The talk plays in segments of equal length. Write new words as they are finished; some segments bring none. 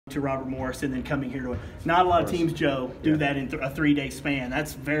to Robert Morris and then coming here to not a lot of teams, Joe, do that in a 3-day span.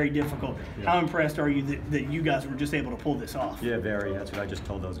 That's very difficult. How impressed are you that you guys were just able to pull this off? Yeah, very. That's what I just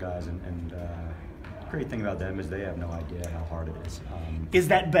told those guys. And the great thing about them is they have no idea how hard it is. Is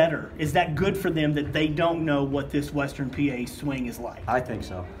that better? Is that good for them that they don't know what this Western PA swing is like? I think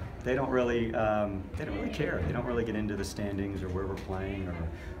so. They don't really care. They don't really get into the standings or where we're playing or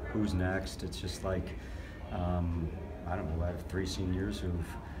who's next. It's just like, I don't know, I have 3 seniors who've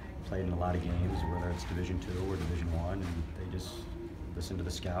played in a lot of games, whether it's Division II or Division I, and they just listen to the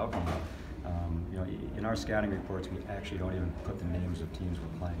scout. And, you know, in our scouting reports, we actually don't even put the names of teams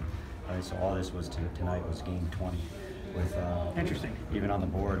we're playing. Right? So all this was tonight was game 20. With interesting. Even on the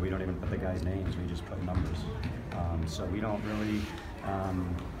board, we don't even put the guys' names. We just put numbers. So we don't really.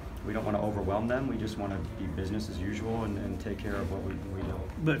 We don't want to overwhelm them. We just want to be business as usual and take care of what we do.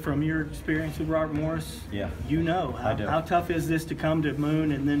 But from your experience with Robert Morris, you know how tough is this to come to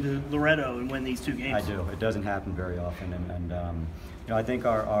Moon and then to Loretto and win these 2 games? I do. It doesn't happen very often, and you know, I think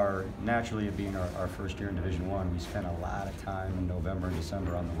our naturally it being our first year in Division I, we spent a lot of time in November and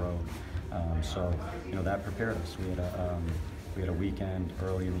December on the road. So you know that prepared us. We had a weekend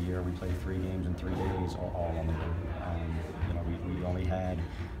early in the year. We played 3 games in 3 days, all on the road. You know, we only had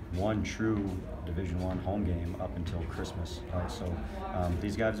 1 true Division I home game up until Christmas. Right? So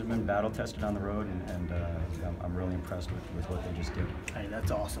these guys have been battle tested on the road, and I'm really impressed with what they just did. Hey,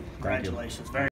 that's awesome. Congratulations. Very